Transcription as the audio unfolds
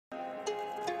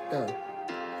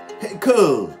Hey,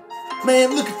 cuz,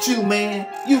 man, look at you, man.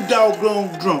 You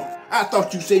doggone drunk. I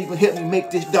thought you said you could help me make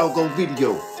this doggone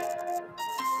video.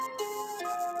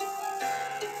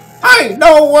 Hey,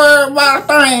 don't worry about a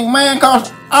thing, man,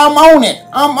 cause I'm on it.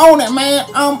 I'm on it, man.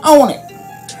 I'm on it.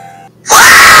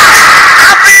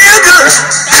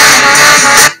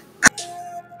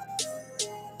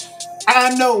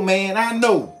 I know, man. I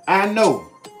know.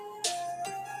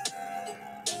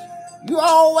 You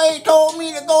always told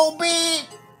me to go big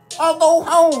or go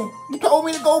home. You told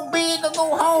me to go big or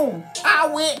go home. I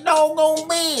went doggone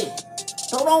big.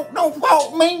 So don't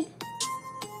fault me.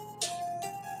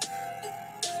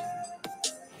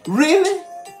 Really?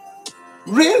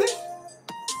 Really?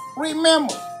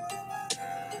 Remember,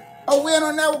 a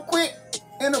winner never quit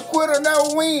and a quitter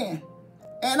never win.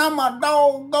 And I'm a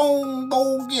doggone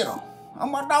go-getter.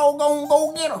 I'm a doggone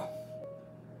go-getter.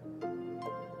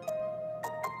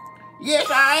 Yes,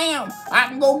 I am. I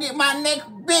can go get my next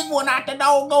big one out the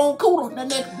doggone cooler. The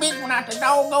next big one out the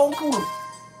doggone cooler.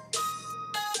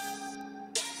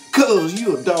 Cuz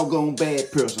you a doggone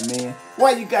bad person, man.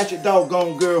 Why you got your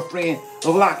doggone girlfriend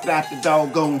locked out the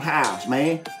doggone house,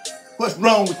 man? What's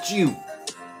wrong with you?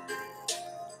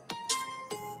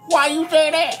 Why you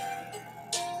say that?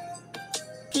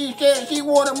 She said she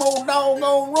wanted more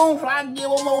doggone room, so I can give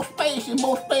her more space and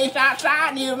more space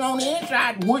outside than on the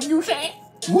inside. Wouldn't you say?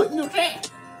 Wouldn't you say?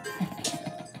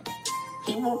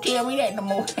 She won't tell me that no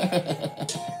more.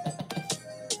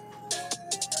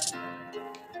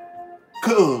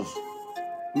 Cuz,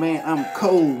 man, I'm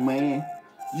cold, man.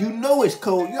 You know it's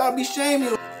cold. You ought to be ashamed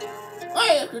of yourself.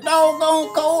 Hey, it's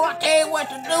doggone cold. I tell you what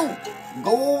to do.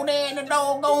 Go there in the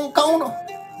doggone corner.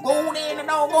 Go there in the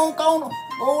doggone corner.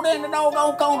 Go there in the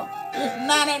doggone corner. It's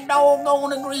 90 doggone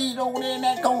degrees over there in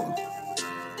that corner.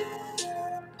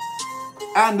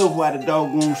 I know why the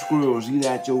doggone squirrels eat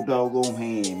out your doggone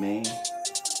hand, man.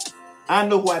 I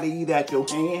know why they eat out your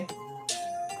hand.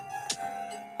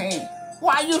 Hey,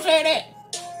 why you say that?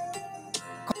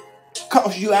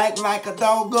 Cause you act like a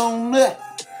doggone nut.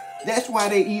 That's why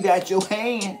they eat out your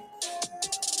hand.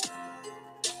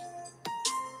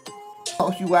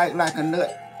 Cause you act like a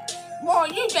nut. Boy,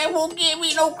 you just won't give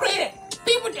me no credit.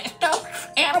 People just stuff,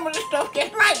 animals and stuff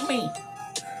just like me.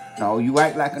 No, you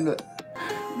act like a nut.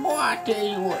 Boy, I tell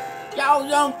you what, y'all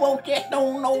young folks just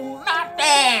don't know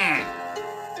nothing.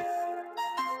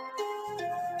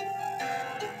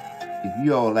 If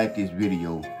you all like this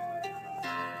video,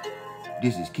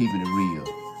 this is Keeping It Real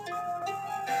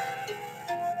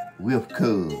with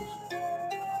Cuz.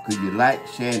 Could you like,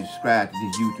 share, and subscribe to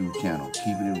this YouTube channel,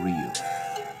 Keeping It Real?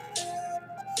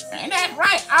 And that's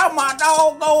right, I'm a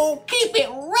doggone keep it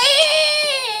real.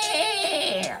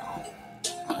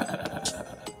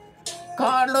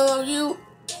 God love you,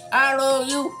 I love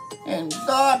you, and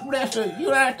God bless the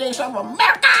United States of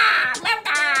America,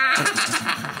 America.